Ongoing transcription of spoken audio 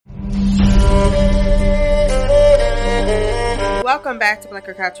Welcome back to Black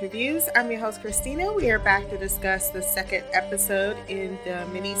Girl Couch Reviews. I'm your host, Christina. We are back to discuss the second episode in the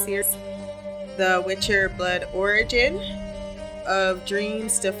miniseries, The Witcher Blood Origin of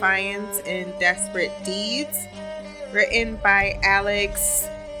Dreams, Defiance, and Desperate Deeds, written by Alex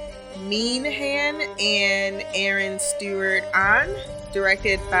Meehan and Aaron Stewart-Ahn,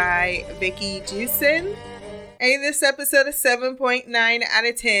 directed by Vicky Jewson. And this episode is 7.9 out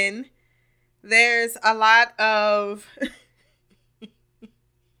of 10. There's a lot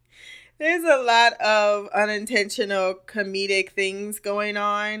of unintentional comedic things going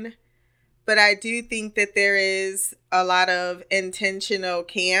on, but I do think that there is a lot of intentional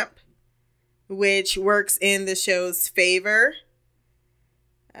camp, which works in the show's favor.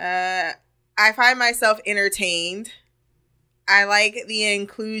 I find myself entertained. I like the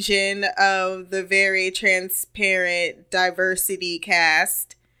inclusion of the very transparent diversity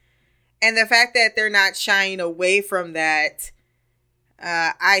cast, and the fact that they're not shying away from that,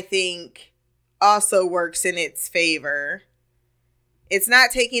 I think also works in its favor. It's not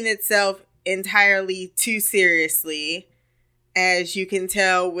taking itself entirely too seriously, as you can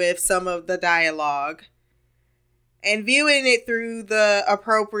tell with some of the dialogue. And viewing it through the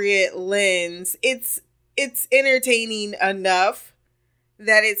appropriate lens, it's entertaining enough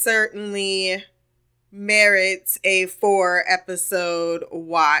that it certainly merits a 4-episode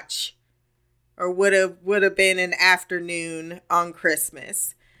watch. Or would have been an afternoon on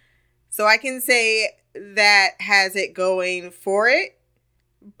Christmas. So I can say that has it going for it,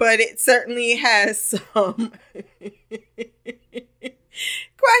 but it certainly has some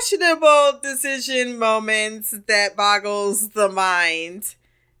questionable decision moments that boggles the mind,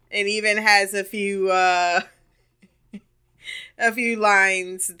 and even has a few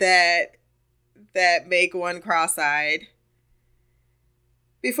lines that make one cross-eyed.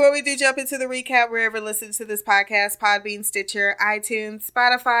 Before we do jump into the recap, wherever you listen to this podcast, Podbean, Stitcher, iTunes,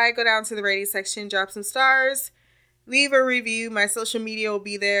 Spotify, go down to the rating section, drop some stars, leave a review. My social media will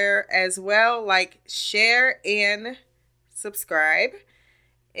be there as well. Like, share, and subscribe.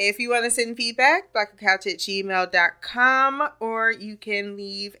 If you want to send feedback, blackgirlcouch@gmail.com, or you can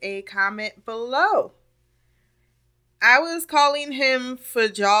leave a comment below. I was calling him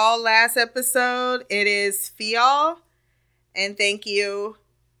Fajal last episode. It is Fial, and thank you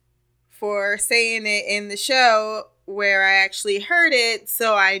for saying it in the show where I actually heard it,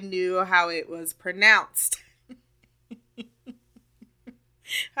 so I knew how it was pronounced.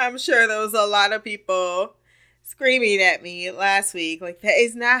 I'm sure there was a lot of people screaming at me last week, like, that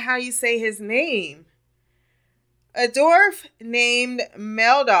is not how you say his name. A dwarf named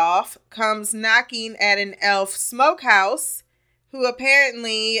Meldoff comes knocking at an elf smokehouse, who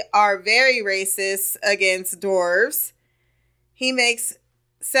apparently are very racist against dwarves. He makes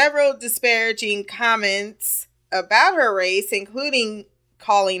several disparaging comments about her race, including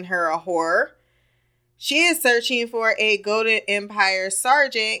calling her a whore. She is searching for a Golden Empire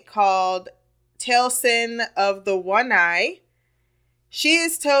sergeant called Telsin of the One Eye. She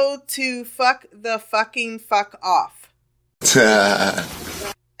is told to fuck the fucking fuck off. I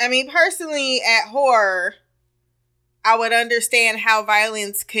mean, personally, at horror, I would understand how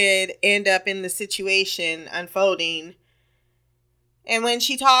violence could end up in the situation unfolding. And when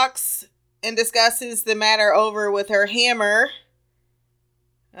she talks and discusses the matter over with her hammer,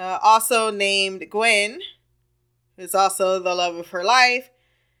 also named Gwen, who's also the love of her life,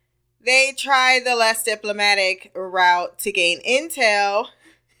 they try the less diplomatic route to gain intel.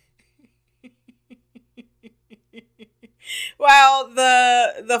 While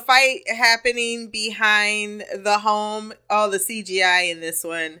the fight happening behind the home, the CGI in this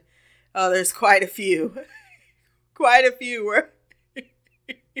one, there's quite a few. Quite a few were.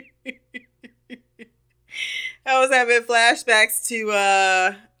 I was having flashbacks to,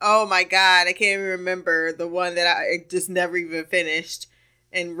 oh my God, I can't even remember the one that I just never even finished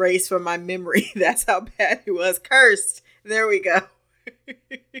and erased from my memory. That's how bad it was. Cursed. There we go.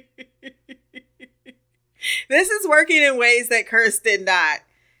 This is working in ways that Cursed did not.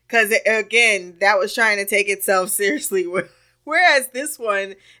 Because, again, that was trying to take itself seriously. Whereas this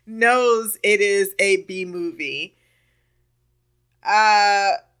one knows it is a B movie.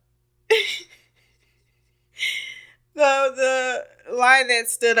 The line that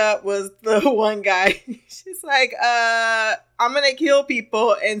stood up was the one guy. She's like, I'm gonna kill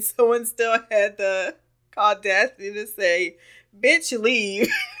people, and someone still had to call death and to say, bitch, leave.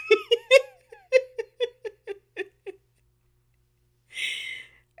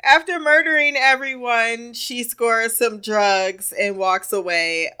 After murdering everyone, she scores some drugs and walks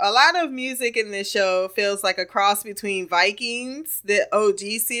away. A lot of music in this show feels like a cross between Vikings, the OG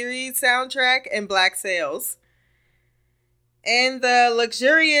series soundtrack, and Black Sails. In the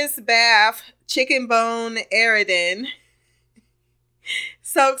luxurious bath, Chicken Bone Aridin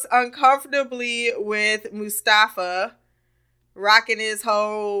soaks uncomfortably with Mustafa, rocking his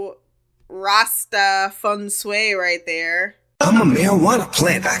whole Rasta feng shui right there. I'm a marijuana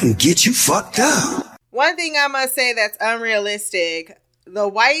plant. I can get you fucked up. One thing I must say that's unrealistic, the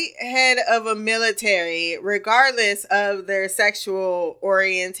white head of a military, regardless of their sexual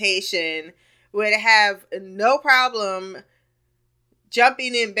orientation, would have no problem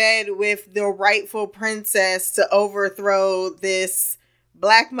jumping in bed with the rightful princess to overthrow this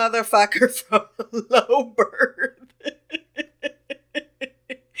black motherfucker from low birth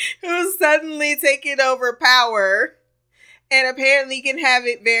who's suddenly taking over power and apparently can have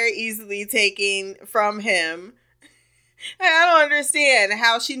it very easily taken from him. I don't understand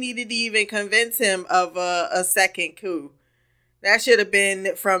how she needed to even convince him of a second coup. That should have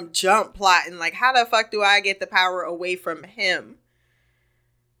been from jump plotting. Like, how the fuck do I get the power away from him?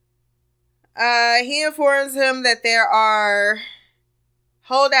 He informs him that there are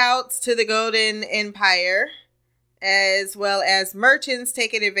holdouts to the Golden Empire, as well as merchants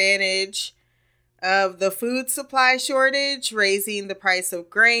taking advantage of the food supply shortage, raising the price of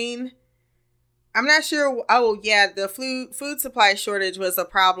grain. I'm not sure. Oh, yeah, the food supply shortage was a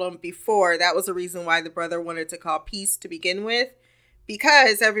problem before. That was the reason why the brother wanted to call peace to begin with,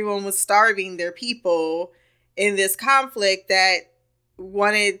 because everyone was starving their people in this conflict that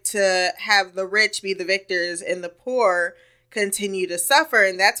wanted to have the rich be the victors and the poor continue to suffer.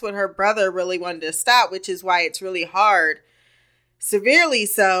 And that's what her brother really wanted to stop, which is why it's really hard. Severely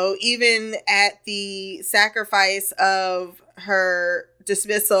so, even at the sacrifice of her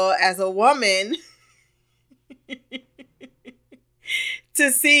dismissal as a woman,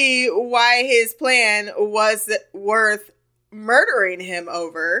 to see why his plan was worth murdering him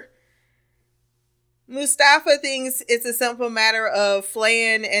over. Mustafa thinks it's a simple matter of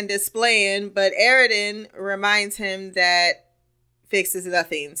flaying and displaying, but Aridin reminds him that fixes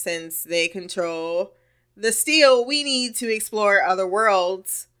nothing since they control the steel we need to explore other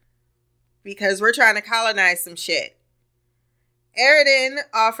worlds because we're trying to colonize some shit. Aridin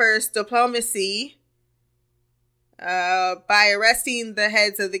offers diplomacy by arresting the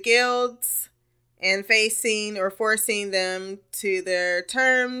heads of the guilds and facing or forcing them to their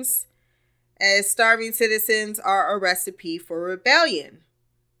terms, as starving citizens are a recipe for rebellion.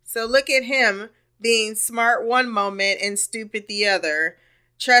 So look at him being smart one moment and stupid the other.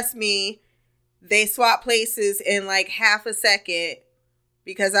 Trust me, they swap places in like half a second,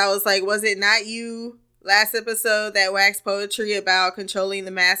 because I was like, was it not you last episode that waxed poetry about controlling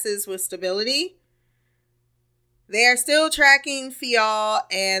the masses with stability? They are still tracking Fial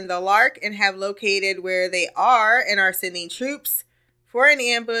and the Lark and have located where they are and are sending troops for an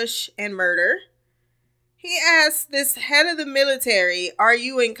ambush and murder. He asks this head of the military, are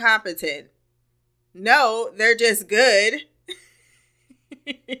you incompetent? No, they're just good.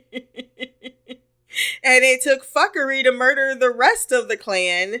 And it took fuckery to murder the rest of the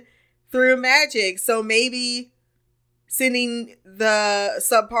clan through magic. So maybe sending the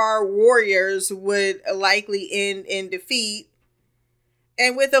subpar warriors would likely end in defeat.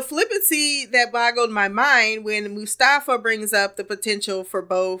 And with a flippancy that boggled my mind when Mustafa brings up the potential for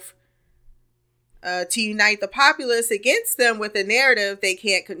both to unite the populace against them with a narrative they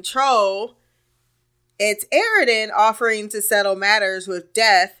can't control, it's Aridin offering to settle matters with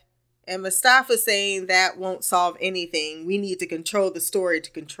death, and Mustafa saying that won't solve anything. We need to control the story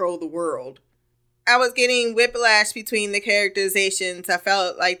to control the world. I was getting whiplash between the characterizations. I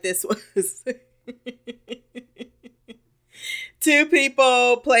felt like this was two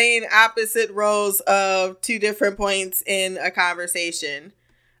people playing opposite roles of two different points in a conversation.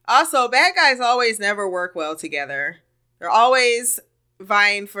 Also, bad guys always never work well together. They're always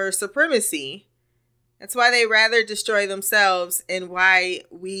vying for supremacy. That's why they rather destroy themselves, and why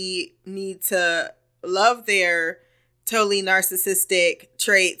we need to love their totally narcissistic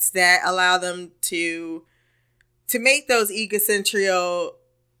traits that allow them to make those egotistical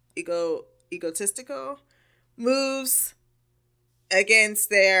moves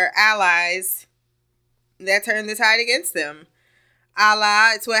against their allies that turn the tide against them. A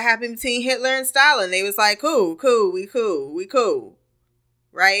la, it's what happened between Hitler and Stalin. They was like, cool, we cool.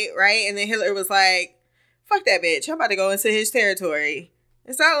 Right? And then Hitler was like, fuck that bitch, I'm about to go into his territory.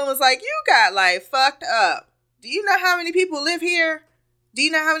 And Stalin was like, you got like fucked up. Do you know how many people live here? Do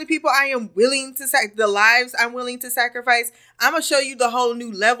you know how many people I am willing to the lives I'm willing to sacrifice? I'm going to show you the whole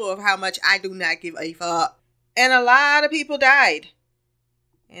new level of how much I do not give a fuck. And a lot of people died.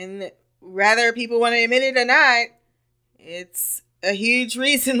 And whether people want to admit it or not, it's a huge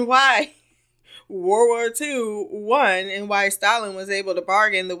reason why World War II won and why Stalin was able to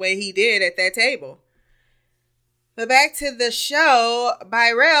bargain the way he did at that table. But back to the show,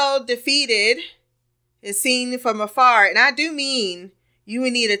 Byrell defeated is seen from afar. And I do mean you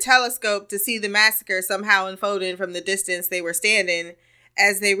would need a telescope to see the massacre somehow unfolding from the distance they were standing,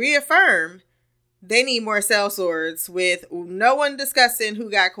 as they reaffirm they need more sellswords, with no one discussing who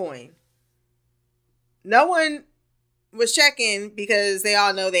got coin. No one was checking because they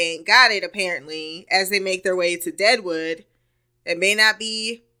all know they ain't got it, apparently, as they make their way to Deadwood. It may not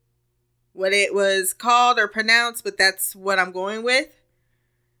be what it was called or pronounced, but that's what I'm going with.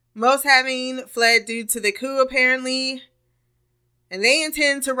 Most having fled due to the coup, apparently. And they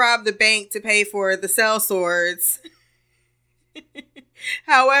intend to rob the bank to pay for the sellswords.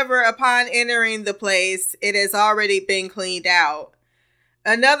 However, upon entering the place, it has already been cleaned out.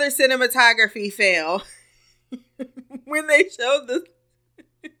 Another cinematography fail. When they showed the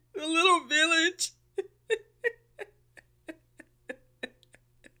little village.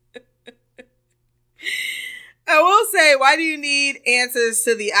 I will say, why do you need answers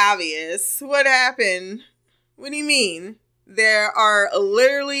to the obvious? What happened? What do you mean? There are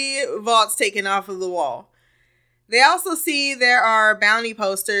literally vaults taken off of the wall. They also see there are bounty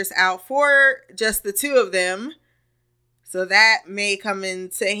posters out for just the two of them. So that may come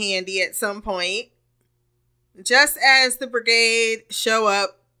into handy at some point. Just as the brigade show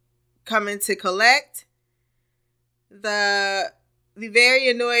up, coming to collect, the very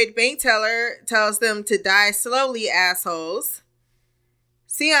annoyed bank teller tells them to die slowly, assholes.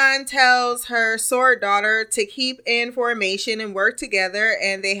 Sion tells her sword daughter to keep in formation and work together,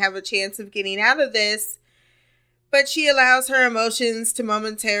 and they have a chance of getting out of this. But she allows her emotions to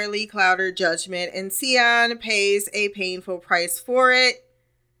momentarily cloud her judgment, and Sion pays a painful price for it,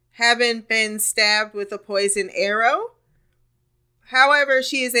 having been stabbed with a poison arrow. However,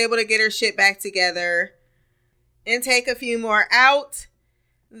 she is able to get her shit back together and take a few more out.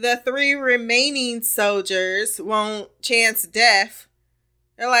 The 3 remaining soldiers won't chance death.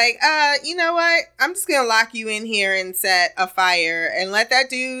 They're like, you know what? I'm just going to lock you in here and set a fire and let that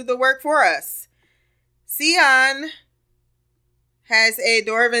do the work for us. Sion has a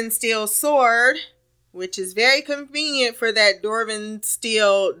Dwarven steel sword, which is very convenient for that Dwarven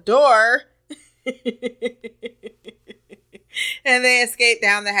steel door. And they escape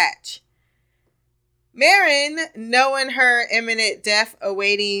down the hatch. Meryn, knowing her imminent death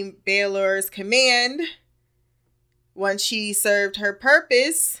awaiting Baelor's command, once she served her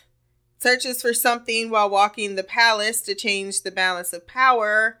purpose, searches for something while walking the palace to change the balance of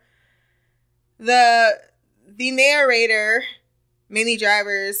power. The narrator, Minnie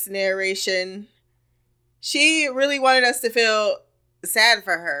Driver's narration, she really wanted us to feel sad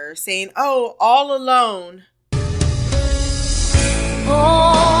for her, saying, "Oh, all alone."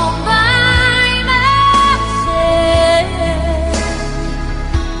 All by myself,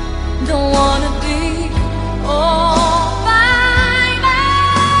 don't wanna be all by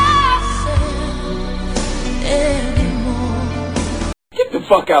myself anymore. Get the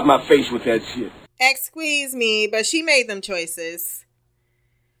fuck out my face with that shit. Excuse me, but she made them choices.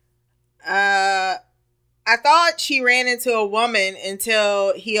 I thought she ran into a woman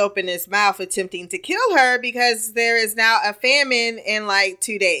until he opened his mouth attempting to kill her, because there is now a famine in like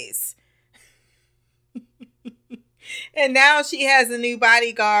 2 days. And now she has a new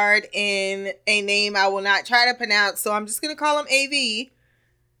bodyguard in a name I will not try to pronounce, so I'm just going to call him AV.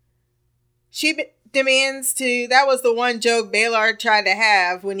 She demands to, that was the one joke Baelor tried to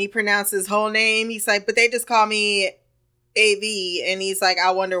have when he pronounced his whole name. He's like, but they just call me AV. And he's like,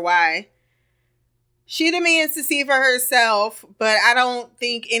 I wonder why. She demands to see for herself, but I don't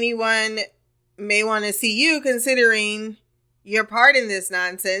think anyone may want to see you, considering your part in this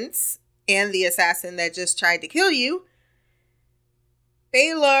nonsense and the assassin that just tried to kill you.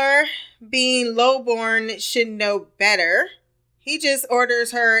 Baelor, being lowborn, should know better. He just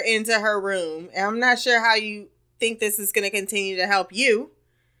orders her into her room. And I'm not sure how you think this is going to continue to help you.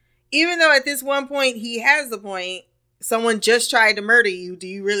 Even though at this one point he has the point, someone just tried to murder you. Do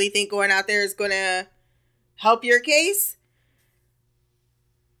you really think going out there is going to help your case?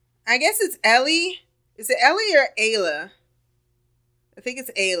 I guess it's Ellie. Is it Ellie or Ayla? I think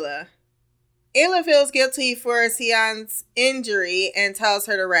it's Ayla. Ayla feels guilty for Sion's injury and tells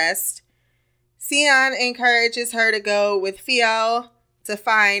her to rest. Sion encourages her to go with Fiel to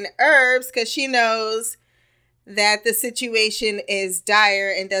find herbs because she knows that the situation is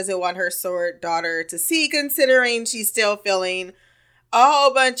dire and doesn't want her sword daughter to see, considering she's still feeling a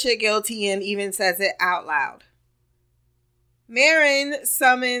whole bunch of guilty and even says it out loud. Meryn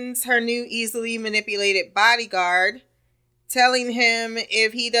summons her new easily manipulated bodyguard, telling him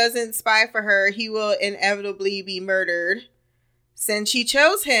if he doesn't spy for her, he will inevitably be murdered, since she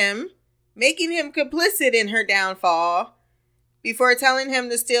chose him, making him complicit in her downfall, before telling him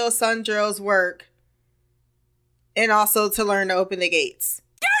to steal Sundrill's work and also to learn to open the gates.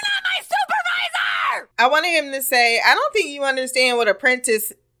 You're not my supervisor! I wanted him to say, I don't think you understand what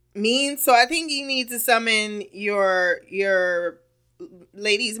apprentice means, so I think you need to summon your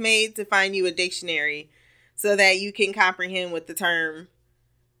lady's maid to find you a dictionary so that you can comprehend what the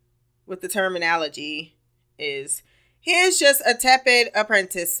terminology is. Here's just a tepid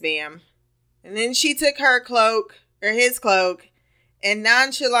apprentice, ma'am. And then she took his cloak, and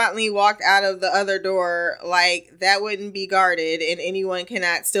nonchalantly walked out of the other door like that wouldn't be guarded and anyone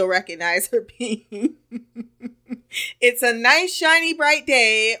cannot still recognize her being. It's a nice, shiny, bright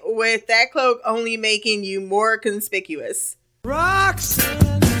day with that cloak only making you more conspicuous.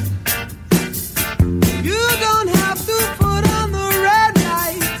 Roxanne, you don't have to put on the red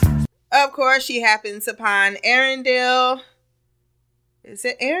light. Of course, she happens upon Arendelle. Is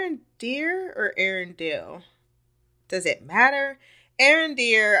it Arendeer or Arendelle? Does it matter?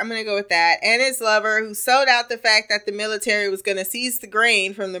 Arendeer, I'm going to go with that, and his lover, who sold out the fact that the military was going to seize the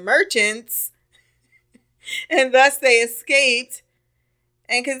grain from the merchants, and thus they escaped.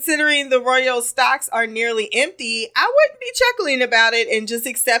 And considering the royal stocks are nearly empty, I wouldn't be chuckling about it and just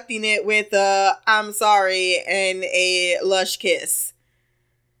accepting it with a I'm sorry and a lush kiss.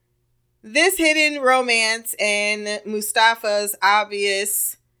 This hidden romance and Mustafa's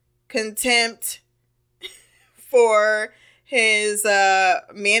obvious contempt for his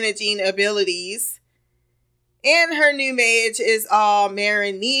managing abilities and her new mage is all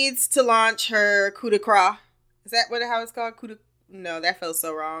Meryn needs to launch her coup de grace. Is that how it's called? No, that felt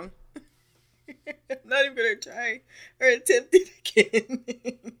so wrong. I'm not even going to try or attempt it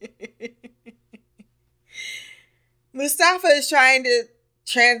again. Mustafa is trying to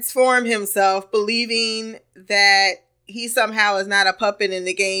transform himself, believing that he somehow is not a puppet in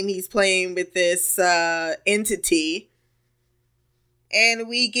the game he's playing with this entity. And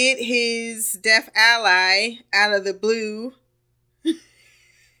we get his deaf ally out of the blue.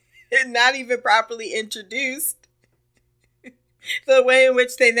 And not even properly introduced. The way in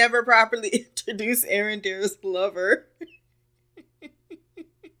which they never properly introduce Arendeer's lover.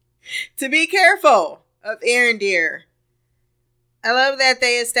 To be careful of Arendeer. I love that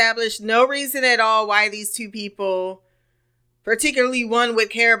they established no reason at all why these two people, particularly one,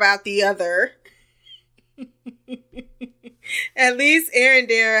 would care about the other. At least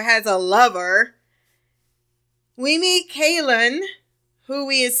Arendeer has a lover. We meet Kaelin, who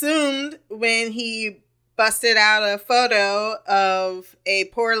we assumed when he busted out a photo of a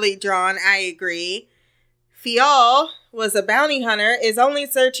poorly drawn, I agree, Fial was a bounty hunter, is only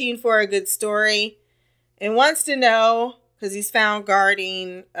searching for a good story, and wants to know, because he's found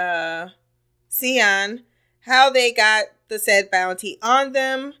guarding Sion, how they got the said bounty on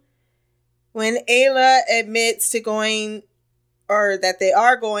them. When Ayla admits to that they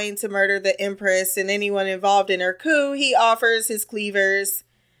are going to murder the Empress and anyone involved in her coup, he offers his cleavers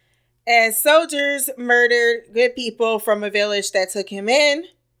as soldiers murdered good people from a village that took him in.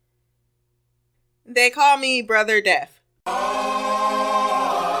 They call me Brother Death.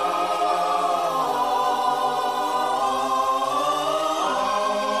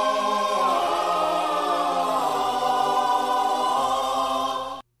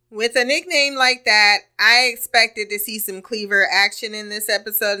 With a nickname like that, I expected to see some cleaver action in this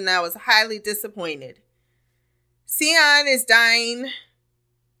episode, and I was highly disappointed. Sion is dying.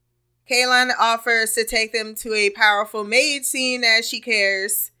 Kaelin offers to take them to a powerful mage, seeing as she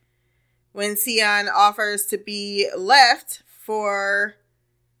cares. When Sion offers to be left for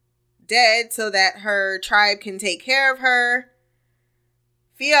dead so that her tribe can take care of her,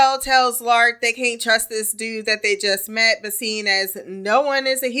 Fial tells Lark they can't trust this dude that they just met, but seeing as no one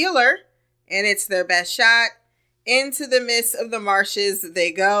is a healer and it's their best shot, into the midst of the marshes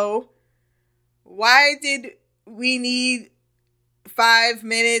they go. Why did we need 5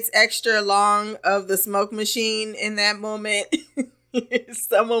 minutes extra long of the smoke machine in that moment?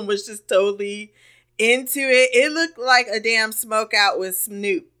 Someone was just totally into it. It looked like a damn smoke out with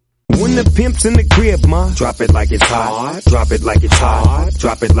Snoop. When the pimp's in the crib, ma, drop it like it's hot. Drop it like it's hot.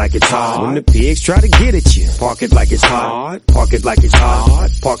 Drop it like it's hot. When the pigs try to get at you, park it like it's hot. Park it like it's hot.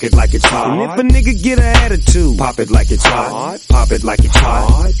 Park it like it's hot. And if a nigga get an attitude, pop it like it's hot. Pop it like it's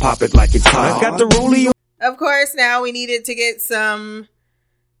hot. Pop it like it's hot. I got the rollie. Of course, now we needed to get some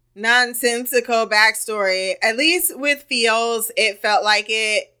nonsensical backstory. At least with Fial's, it felt like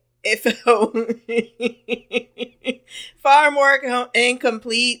it felt far more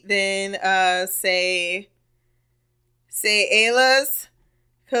incomplete than, say say Ayla's,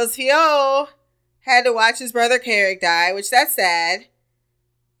 because Fio had to watch his brother Carrick die, which that's sad.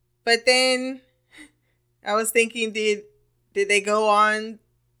 But then I was thinking, did they go on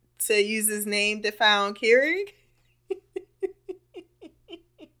to use his name to found Carrick?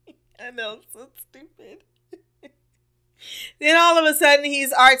 I know, so stupid. Then all of a sudden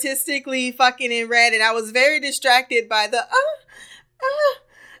he's artistically fucking in red, and I was very distracted by the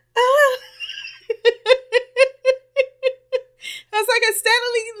I was like,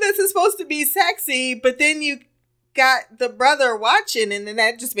 aesthetically, this is supposed to be sexy, but then you got the brother watching, and then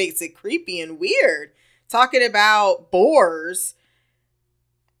that just makes it creepy and weird. Talking about boars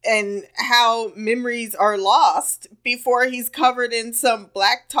and how memories are lost before he's covered in some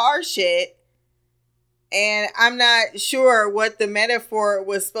black tar shit. And I'm not sure what the metaphor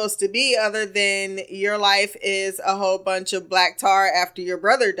was supposed to be other than your life is a whole bunch of black tar after your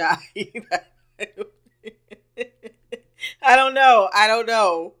brother died. I don't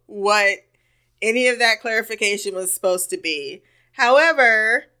know what any of that clarification was supposed to be.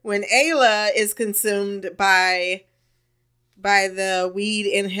 However, when Ayla is consumed by the weed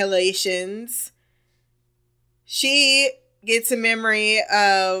inhalations, she gets a memory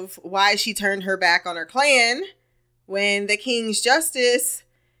of why she turned her back on her clan when the king's justice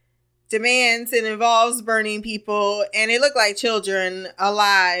demands and involves burning people, and it looked like children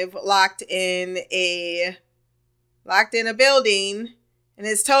alive locked in a building, and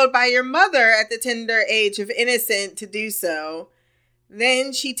is told by your mother at the tender age of innocent to do so.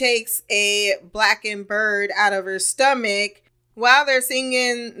 Then she takes a blackened bird out of her stomach while they're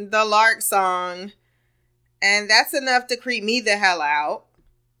singing the Lark song, and that's enough to creep me the hell out.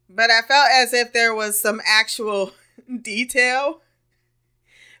 But I felt as if there was some actual detail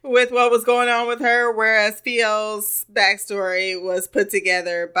with what was going on with her, whereas Fio's backstory was put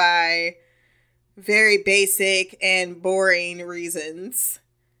together by very basic and boring reasons.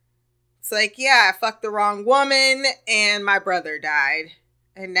 It's like, yeah, I fucked the wrong woman and my brother died,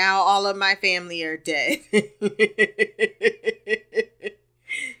 and now all of my family are dead.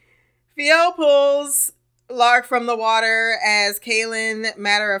 Fio pulls Lark from the water as Kaylin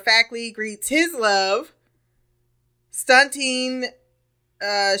matter-of-factly greets his love, stunting.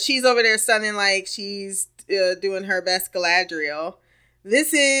 She's over there stunning like she's doing her best Galadriel.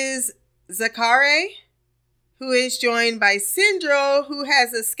 This is Zakare, who is joined by Sindro, who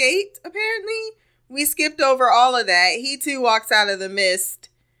has escaped, apparently. We skipped over all of that. He too walks out of the mist.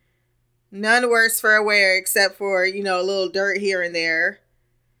 None worse for wear, except for, a little dirt here and there.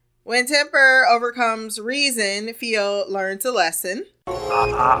 When temper overcomes reason, Fio learns a lesson.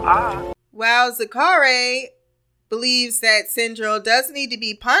 While Zakare believes that Sindro does need to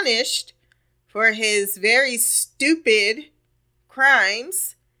be punished for his very stupid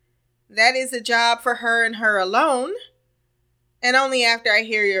crimes, that is a job for her and her alone, and only after I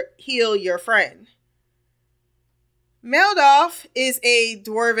heal your friend. Meldoff is a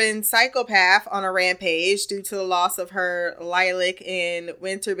dwarven psychopath on a rampage due to the loss of her lilac and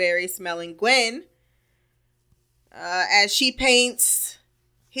winterberry smelling Gwen. As she paints,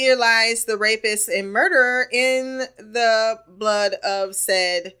 here lies the rapist and murderer in the blood of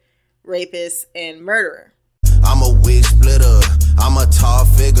said rapist and murderer. I'm a wig splitter, I'm a tall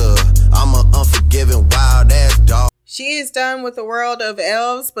figure, I'm an unforgiving wild ass dog. She is done with the world of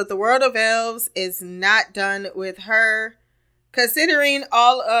elves, but the world of elves is not done with her. Considering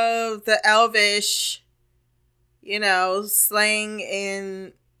all of the elvish, slang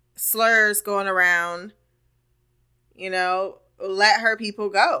and slurs going around, let her people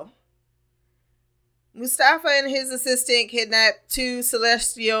go. Mustafa and his assistant kidnapped two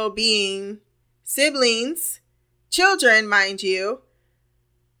celestial being siblings, children, mind you.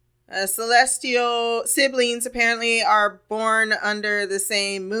 Celestial siblings apparently are born under the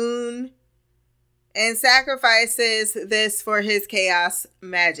same moon, and sacrifices this for his chaos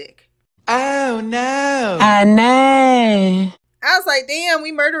magic. Oh no. I know. I was like, damn,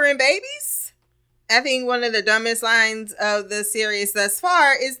 we murdering babies? I think one of the dumbest lines of the series thus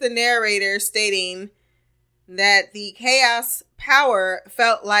far is the narrator stating that the chaos power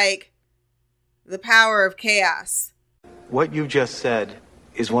felt like the power of chaos. What you just said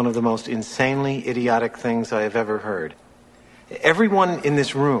is one of the most insanely idiotic things I have ever heard. Everyone in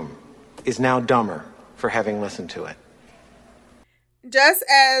this room is now dumber for having listened to it. Just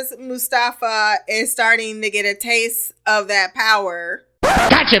as Mustafa is starting to get a taste of that power,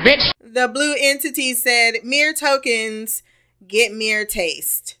 Gotcha, bitch. the blue entity said, mere tokens get mere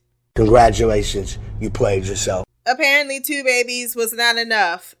taste. Congratulations, you played yourself. Apparently 2 babies was not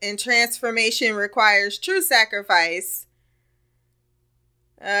enough, and transformation requires true sacrifice.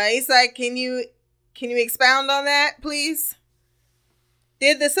 He's like, can you Can you expound on that, please?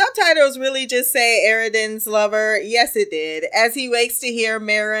 Did the subtitles really just say Eridan's lover? Yes, it did. As he wakes to hear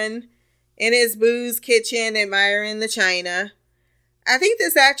Marin in his booze kitchen admiring the china. I think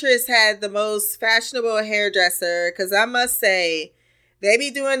this actress had the most fashionable hairdresser, because I must say, they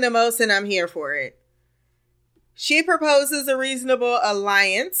be doing the most and I'm here for it. She proposes a reasonable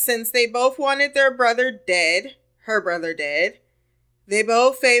alliance since they both wanted their brother dead, her brother dead. They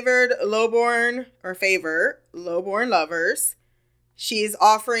both favor lowborn lovers. She's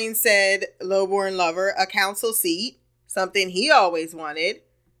offering said lowborn lover a council seat, something he always wanted.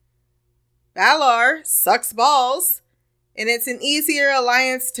 Valar sucks balls, and it's an easier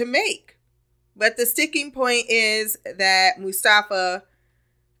alliance to make. But the sticking point is that Mustafa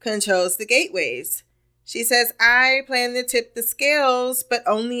controls the gateways. She says, I plan to tip the scales, but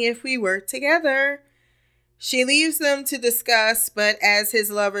only if we work together. She leaves them to discuss, but as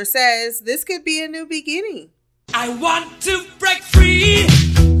his lover says, this could be a new beginning. I want to break free.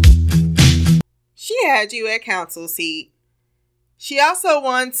 She had you at council seat. She also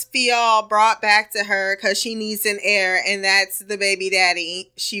wants Fial brought back to her because she needs an heir, and that's the baby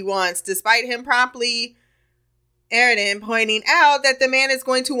daddy she wants, despite him promptly, Eridan, pointing out that the man is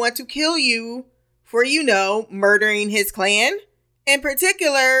going to want to kill you for, murdering his clan, in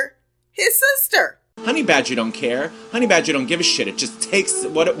particular, his sister. Honey Badger don't care. Honey Badger don't give a shit. It just takes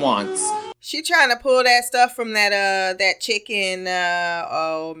what it wants. She trying to pull that stuff from that chicken,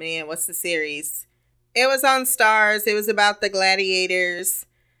 oh man, what's the series? It was on Stars. It was about the gladiators.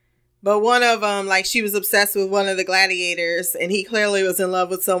 But one of them, she was obsessed with one of the gladiators, and he clearly was in love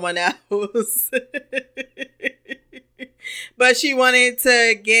with someone else. But she wanted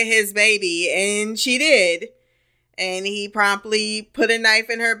to get his baby, and she did. And he promptly put a knife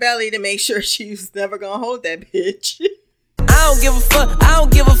in her belly to make sure she was never gonna hold that bitch. I don't give a fuck. I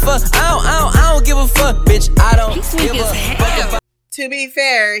don't give a fuck. I don't give a fuck, bitch. I don't give a fuck. To be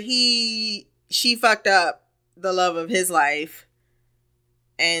fair, she fucked up the love of his life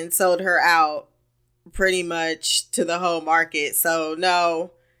and sold her out pretty much to the whole market. So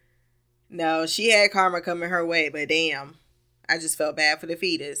no, she had karma coming her way, but damn, I just felt bad for the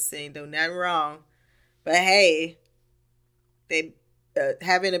fetus. Ain't doing nothing wrong. But hey,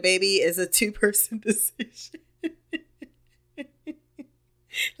 having a baby is a 2-person decision.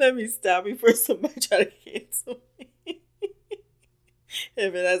 Let me stop before somebody try to cancel me.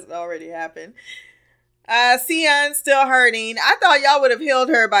 If it hasn't already happened. Sion's still hurting. I thought y'all would have healed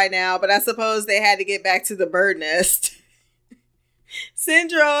her by now, but I suppose they had to get back to the bird nest.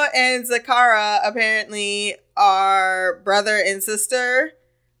 Sindral and Zakara apparently are brother and sister,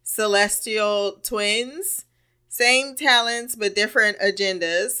 celestial twins. Same talents, but different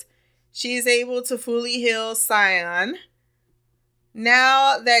agendas. She's able to fully heal Sion.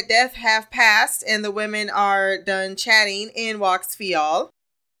 Now that death have passed and the women are done chatting, in walks Fial.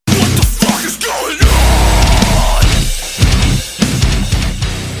 What the fuck is going on?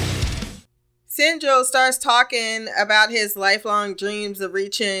 Sindral starts talking about his lifelong dreams of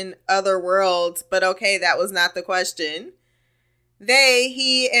reaching other worlds, but okay, that was not the question.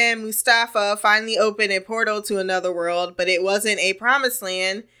 He and Mustafa finally open a portal to another world, but it wasn't a promised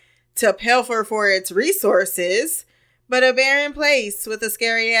land to pilfer for its resources, but a barren place with a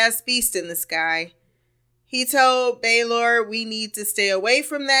scary-ass beast in the sky. He told Baelor we need to stay away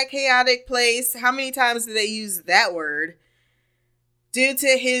from that chaotic place. How many times did they use that word? Due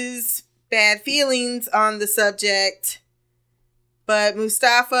to his bad feelings on the subject. But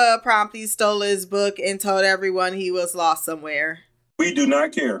Mustafa promptly stole his book and told everyone he was lost somewhere. We do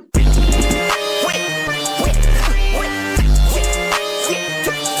not care.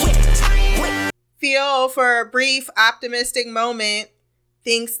 Fial, for a brief optimistic moment,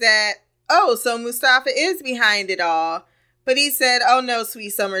 thinks that, so Mustafa is behind it all. But he said, oh no,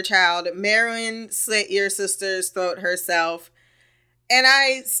 sweet summer child, Marin slit your sister's throat herself. And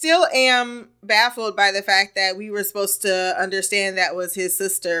I still am baffled by the fact that we were supposed to understand that was his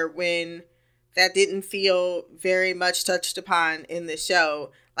sister when that didn't feel very much touched upon in the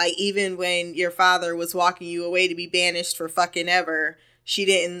show. Like, even when your father was walking you away to be banished for fucking ever, she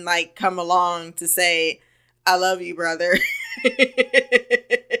didn't, come along to say, I love you, brother.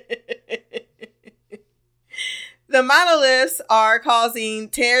 The monoliths are causing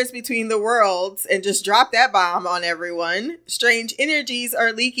tears between the worlds, and just drop that bomb on everyone. Strange energies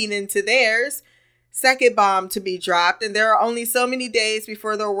are leaking into theirs. Second bomb to be dropped, and there are only so many days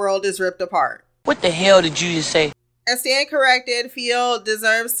before their world is ripped apart. What the hell did you just say? I stand corrected. Fial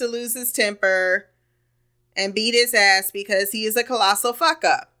deserves to lose his temper and beat his ass because he is a colossal fuck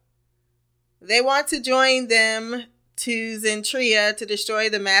up. They want to join them to Zentria to destroy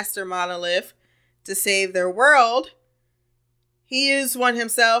the master monolith, to save their world. He used one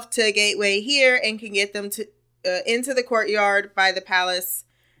himself to gateway here and can get them to into the courtyard by the palace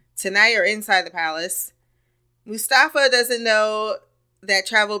tonight, or inside the palace. Mustafa doesn't know that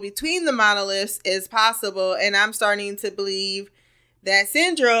travel between the monoliths is possible, and I'm starting to believe that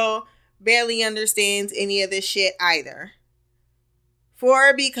Sindro barely understands any of this shit either.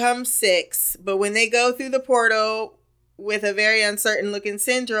 4 becomes 6, but when they go through the portal with a very uncertain looking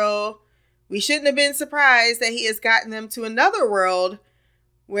Sindro, we shouldn't have been surprised that he has gotten them to another world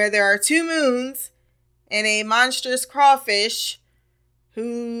where there are 2 moons and a monstrous crawfish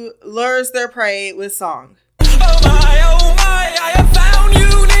who lures their prey with song. Oh my, I have found you,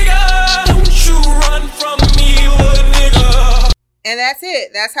 nigga. Don't you run from me, little nigga. And that's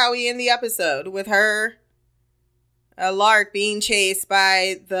it. That's how we end the episode, with her, Lark, being chased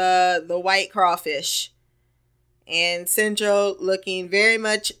by the white crawfish. And Sindro looking very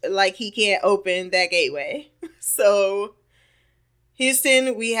much like he can't open that gateway. So,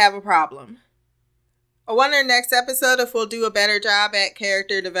 Houston, we have a problem. I wonder next episode if we'll do a better job at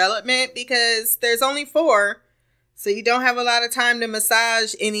character development, because there's only 4. So you don't have a lot of time to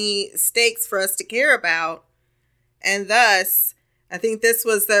massage any stakes for us to care about. And thus, I think this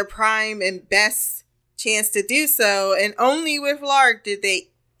was their prime and best chance to do so. And only with Lark did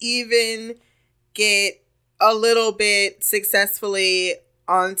they even get a little bit successfully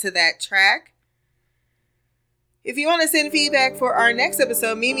onto that track. If you want to send feedback for our next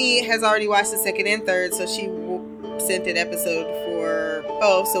episode, Mimi has already watched the 2nd and 3rd, so she sent an episode for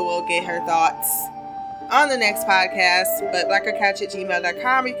both, so we'll get her thoughts on the next podcast. But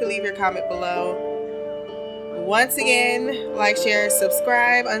blackercouch@gmail.com, you can leave your comment below. Once again, like, share,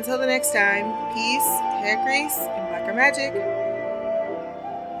 subscribe. Until the next time, peace, hair grease, and blacker magic.